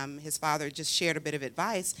talking, his father just shared a bit of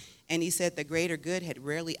advice, and he said the greater good had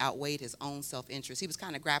rarely outweighed his own self-interest. He was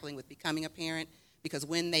kind of grappling with becoming a parent, because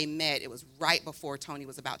when they met, it was right before Tony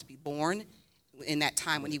was about to be born, in that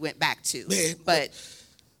time when he went back to. Man, but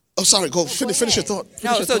oh, sorry, finish your thought.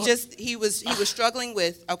 Just he was struggling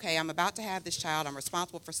with, okay, I'm about to have this child, I'm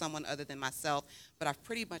responsible for someone other than myself, but I've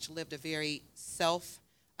pretty much lived a very selfish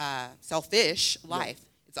life.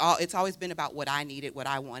 Yeah. It's always been about what I needed, what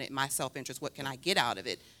I wanted, my self-interest, what can I get out of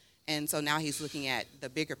it. And so now he's looking at the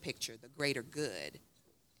bigger picture, the greater good,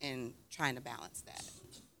 and trying to balance that.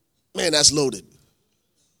 Man, that's loaded.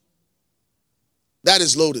 That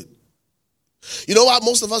is loaded. You know why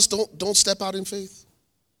most of us don't step out in faith?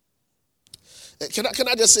 Can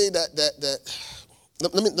I just say that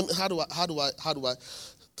let me how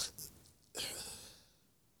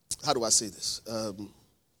do I say this?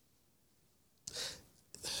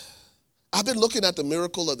 I've been looking at the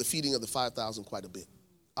miracle of the feeding of the 5,000 quite a bit.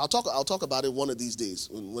 I'll talk about it one of these days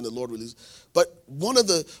when the Lord releases. But one of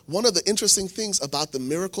the interesting things about the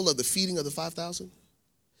miracle of the feeding of the 5,000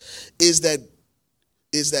 is that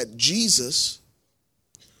Jesus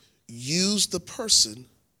used the person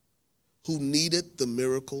who needed the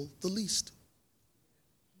miracle the least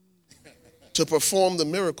to perform the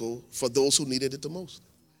miracle for those who needed it the most.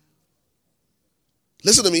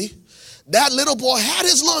 Listen to me. That little boy had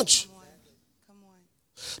his lunch. Come on.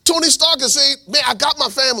 Tony Stark is saying, man, I got my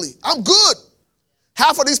family. I'm good.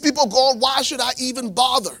 Half of these people gone. Why should I even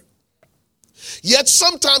bother? Yet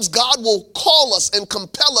sometimes God will call us and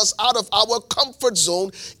compel us out of our comfort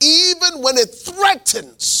zone, even when it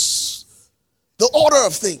threatens the order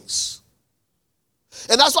of things.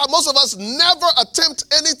 And that's why most of us never attempt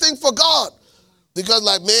anything for God. Because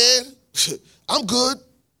like, man, I'm good.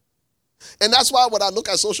 And that's why when I look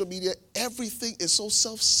at social media, everything is so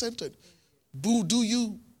self-centered. Boo, do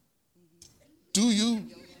you? Do you?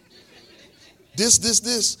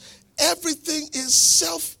 This. Everything is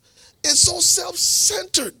so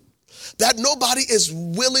self-centered that nobody is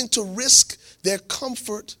willing to risk their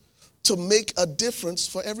comfort to make a difference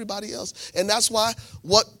for everybody else. And that's why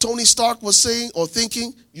what Tony Stark was saying or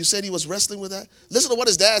thinking, you said he was wrestling with that. Listen to what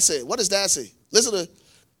his dad said. What does dad say? Listen to,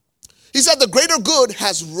 he said, the greater good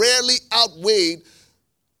has rarely outweighed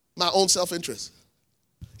my own self-interest.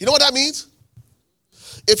 You know what that means?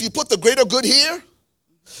 If you put the greater good here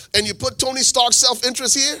and you put Tony Stark's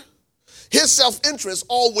self-interest here, his self-interest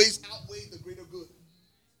always outweighed the greater good.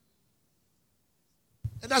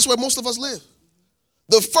 And that's where most of us live.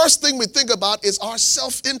 The first thing we think about is our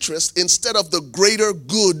self-interest instead of the greater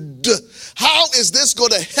good. How is this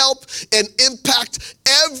going to help and impact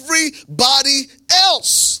everybody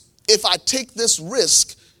else if I take this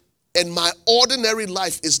risk and my ordinary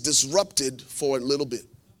life is disrupted for a little bit?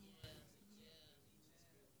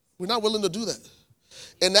 We're not willing to do that.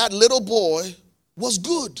 And that little boy was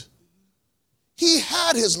good. He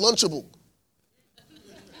had his Lunchable.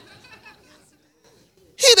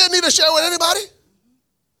 He didn't need to share with anybody.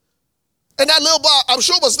 And that little boy, I'm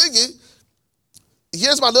sure, was thinking,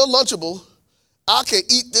 here's my little Lunchable. I can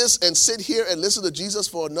eat this and sit here and listen to Jesus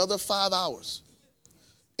for another 5 hours.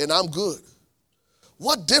 And I'm good.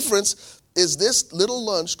 What difference is this little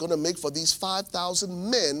lunch going to make for these 5,000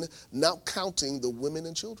 men, not counting the women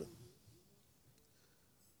and children?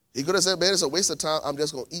 He could have said, man, it's a waste of time. I'm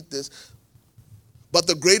just going to eat this. But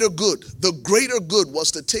the greater good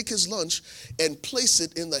was to take his lunch and place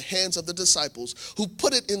it in the hands of the disciples, who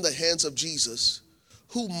put it in the hands of Jesus,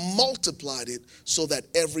 who multiplied it so that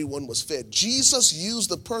everyone was fed. Jesus used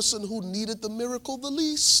the person who needed the miracle the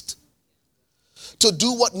least to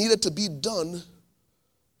do what needed to be done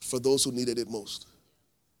for those who needed it most.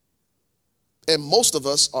 And most of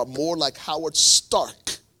us are more like Howard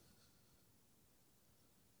Stark.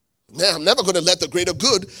 Man, I'm never going to let the greater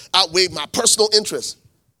good outweigh my personal interest.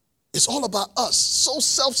 It's all about us. So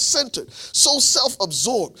self-centered, so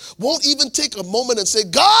self-absorbed. Won't even take a moment and say,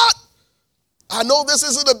 God, I know this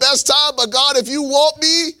isn't the best time, but God, if you want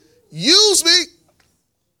me, use me.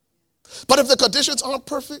 But if the conditions aren't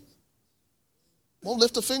perfect, won't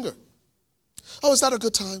lift a finger. Oh, is that a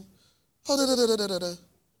good time? Oh,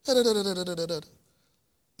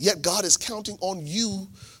 Yet God is counting on you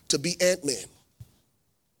to be Ant-Man.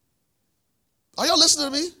 Are y'all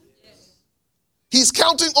listening to me? Yes. He's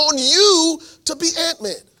counting on you to be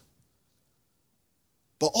Ant-Man.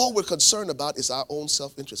 But all we're concerned about is our own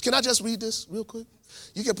self-interest. Can I just read this real quick?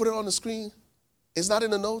 You can put it on the screen. It's not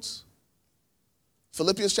in the notes.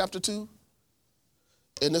 Philippians chapter 2.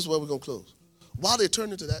 And this is where we're going to close. While they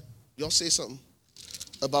turn into that, y'all say something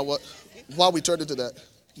about what, while we turn into that,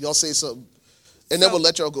 y'all say something. And then we'll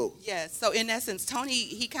let y'all go. Yes. So in essence, Tony,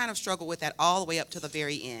 he kind of struggled with that all the way up to the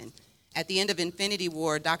very end. At the end of Infinity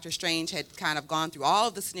War, Doctor Strange had kind of gone through all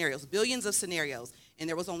of the scenarios, billions of scenarios, and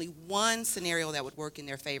there was only one scenario that would work in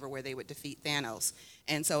their favor where they would defeat Thanos.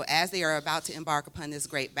 And so as they are about to embark upon this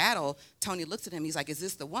great battle, Tony looks at him, he's like, is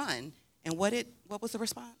this the one? And what was the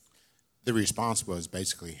response? The response was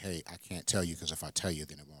basically, hey, I can't tell you because if I tell you,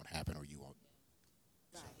 then it won't happen or you won't.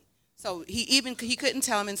 Right. So he couldn't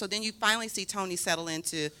tell him, and so then you finally see Tony settle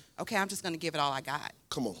into, okay, I'm just going to give it all I got.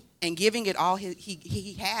 Come on. And giving it all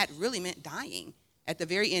he had really meant dying. At the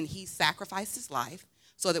very end, he sacrificed his life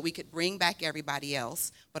so that we could bring back everybody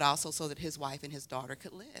else, but also so that his wife and his daughter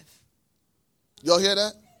could live. Y'all hear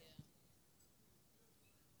that?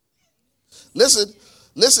 Listen,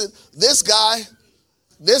 this guy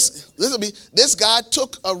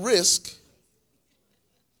took a risk.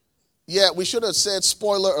 Yeah, we should have said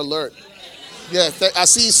spoiler alert. Yeah, I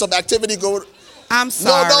see some activity going. I'm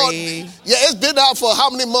sorry. No, yeah, it's been out for how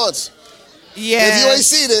many months? Yeah. If you ain't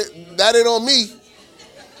seen it, that ain't on me.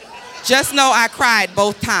 Just know I cried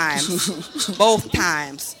both times. Both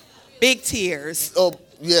times. Big tears. Oh,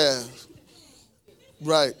 yeah.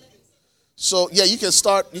 Right. So yeah, you can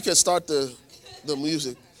start the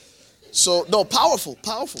music. So no, powerful.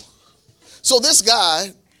 So this guy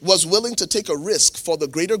was willing to take a risk for the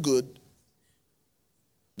greater good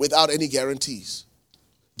without any guarantees.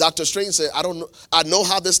 Dr. Strange said, I know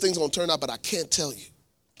how this thing's gonna turn out, but I can't tell you.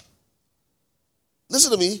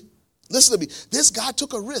 Listen to me. This guy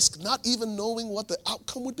took a risk, not even knowing what the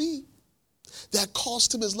outcome would be. That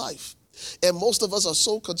cost him his life. And most of us are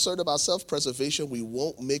so concerned about self-preservation, we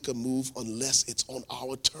won't make a move unless it's on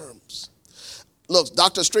our terms. Look,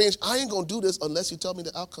 Dr. Strange, I ain't going to do this unless you tell me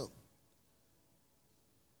the outcome.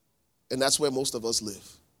 And that's where most of us live.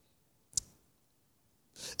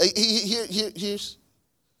 Here's,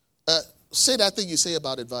 say that thing you say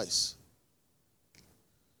about advice.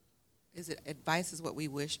 Is it advice is what we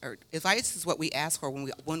wish, or advice is what we ask for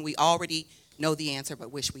when we already know the answer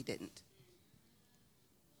but wish we didn't?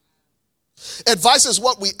 Advice is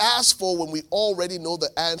what we ask for when we already know the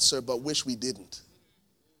answer but wish we didn't.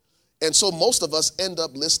 And so most of us end up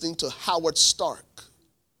listening to Howard Stark.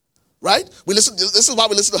 Right? This is why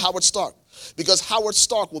we listen to Howard Stark. Because Howard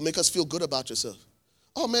Stark will make us feel good about yourself.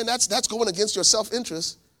 Oh man, that's going against your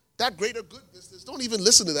self-interest. That greater good business. Don't even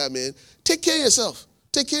listen to that, man. Take care of yourself.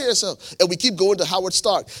 Take care of yourself. And we keep going to Howard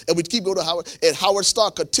Stark. And we keep going to Howard. And Howard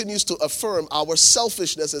Stark continues to affirm our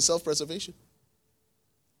selfishness and self-preservation.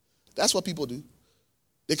 That's what people do.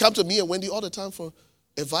 They come to me and Wendy all the time for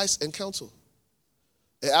advice and counsel.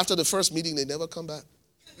 And after the first meeting, they never come back.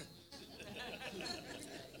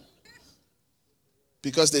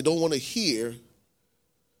 Because they don't want to hear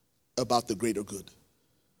about the greater good.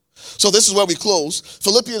 So this is where we close.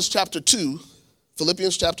 Philippians chapter 2,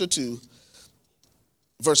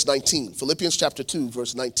 verse 19. Philippians chapter 2,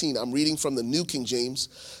 verse 19. I'm reading from the New King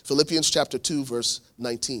James. Philippians chapter 2, verse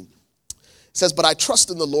 19. It says, but I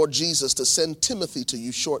trust in the Lord Jesus to send Timothy to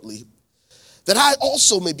you shortly, that I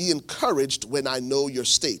also may be encouraged when I know your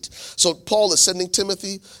state. So Paul is sending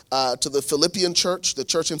Timothy to the Philippian church, the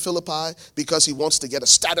church in Philippi, because he wants to get a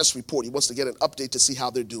status report. He wants to get an update to see how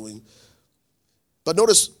they're doing. But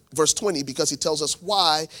notice verse 20, because he tells us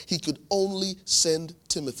why he could only send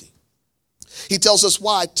Timothy. He tells us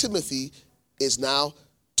why Timothy is now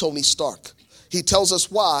Tony Stark. He tells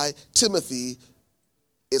us why Timothy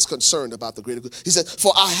is concerned about the greater good. He said,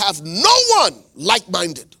 for I have no one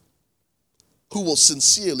like-minded who will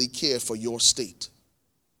sincerely care for your state.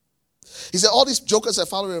 He said, all these jokers that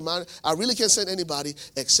follow me, I really can't send anybody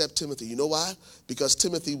except Timothy. You know why? Because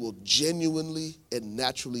Timothy will genuinely and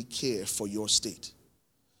naturally care for your state.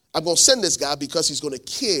 I'm going to send this guy because he's going to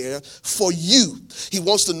care for you. He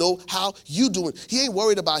wants to know how you doing. He ain't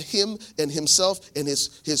worried about him and himself and his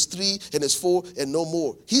 3 and his 4 and no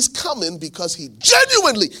more. He's coming because he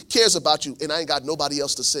genuinely cares about you, and I ain't got nobody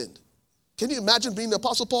else to send. Can you imagine being the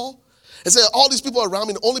Apostle Paul? And say, all these people around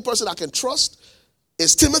me, the only person I can trust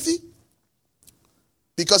is Timothy,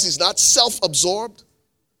 because he's not self-absorbed,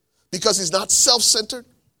 because he's not self-centered.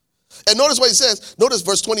 And notice what he says. Notice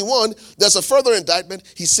verse 21. There's a further indictment.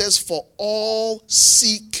 He says, for all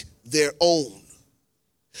seek their own.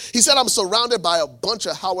 He said, I'm surrounded by a bunch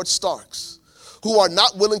of Howard Starks who are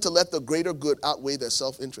not willing to let the greater good outweigh their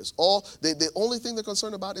self-interest. The only thing they're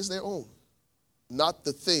concerned about is their own, not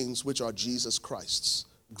the things which are Jesus Christ's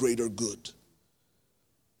greater good.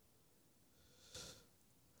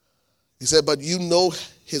 He said, but you know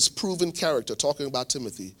his proven character, talking about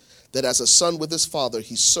Timothy, that as a son with his father,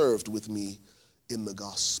 he served with me in the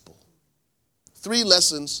gospel. 3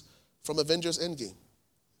 lessons from Avengers Endgame.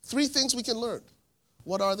 3 things we can learn.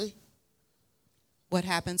 What are they? What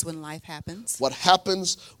happens when life happens? What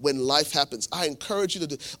happens when life happens. I encourage you to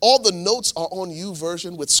do. All the notes are on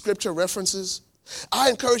YouVersion with scripture references. I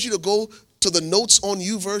encourage you to go to the notes on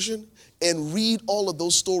YouVersion and read all of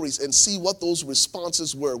those stories and see what those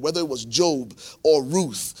responses were, whether it was Job or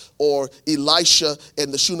Ruth or Elisha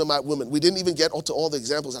and the Shunammite woman. We didn't even get onto all the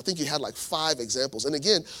examples. I think you had like 5 examples. And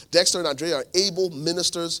again, Dexter and Andrea are able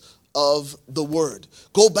ministers of the word.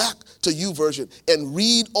 Go back to YouVersion and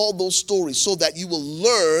read all those stories so that you will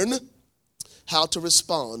learn how to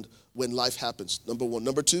respond when life happens. Number 1.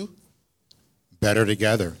 Number 2? Better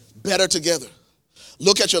together. Better together.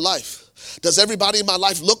 Look at your life. Does everybody in my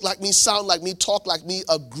life look like me, sound like me, talk like me,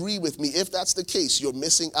 agree with me? If that's the case, you're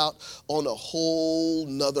missing out on a whole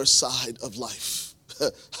nother side of life.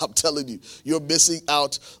 I'm telling you, you're missing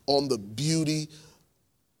out on the beauty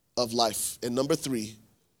of life. And number 3,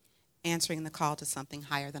 answering the call to something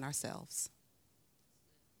higher than ourselves.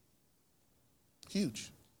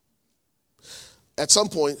 Huge. At some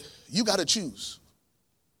point, you got to choose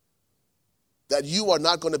that you are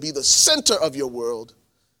not going to be the center of your world,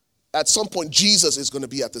 at some point, Jesus is going to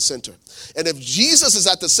be at the center. And if Jesus is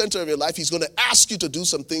at the center of your life, he's going to ask you to do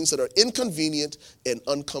some things that are inconvenient and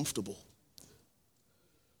uncomfortable.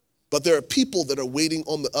 But there are people that are waiting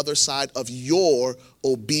on the other side of your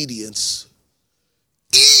obedience,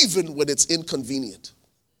 even when it's inconvenient.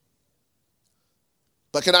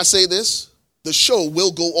 But can I say this? The show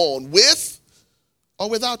will go on with or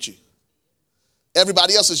without you.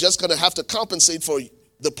 Everybody else is just going to have to compensate for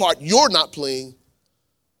the part you're not playing,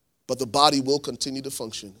 but the body will continue to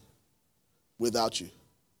function without you.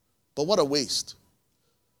 But what a waste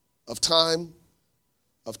of time,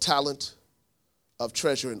 of talent, of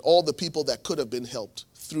treasure, and all the people that could have been helped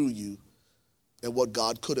through you and what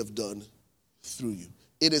God could have done through you.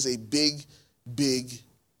 It is a big, big,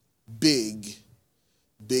 big,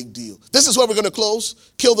 big deal. This is where we're going to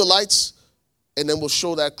close, kill the lights, and then we'll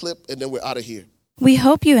show that clip, and then we're out of here. We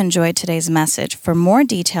hope you enjoyed today's message. For more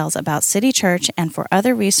details about City Church and for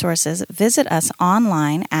other resources, visit us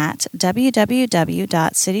online at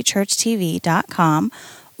www.citychurchtv.com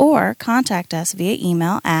or contact us via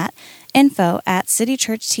email at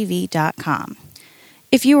info@citychurchtv.com.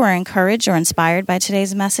 If you were encouraged or inspired by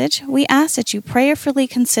today's message, we ask that you prayerfully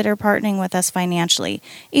consider partnering with us financially,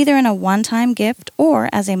 either in a one-time gift or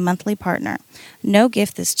as a monthly partner. No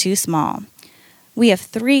gift is too small. We have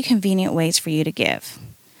 3 convenient ways for you to give.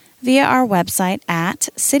 Via our website at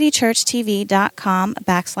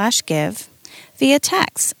citychurchtv.com/give, via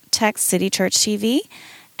text City Church TV,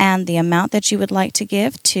 and the amount that you would like to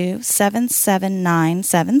give to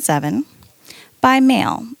 77977. By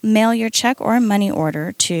mail, mail your check or money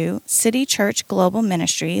order to City Church Global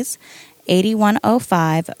Ministries,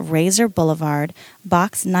 8105 Razor Boulevard,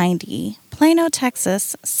 Box 90, Plano,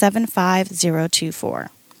 Texas,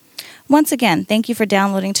 75024. Once again, thank you for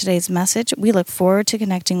downloading today's message. We look forward to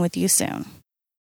connecting with you soon.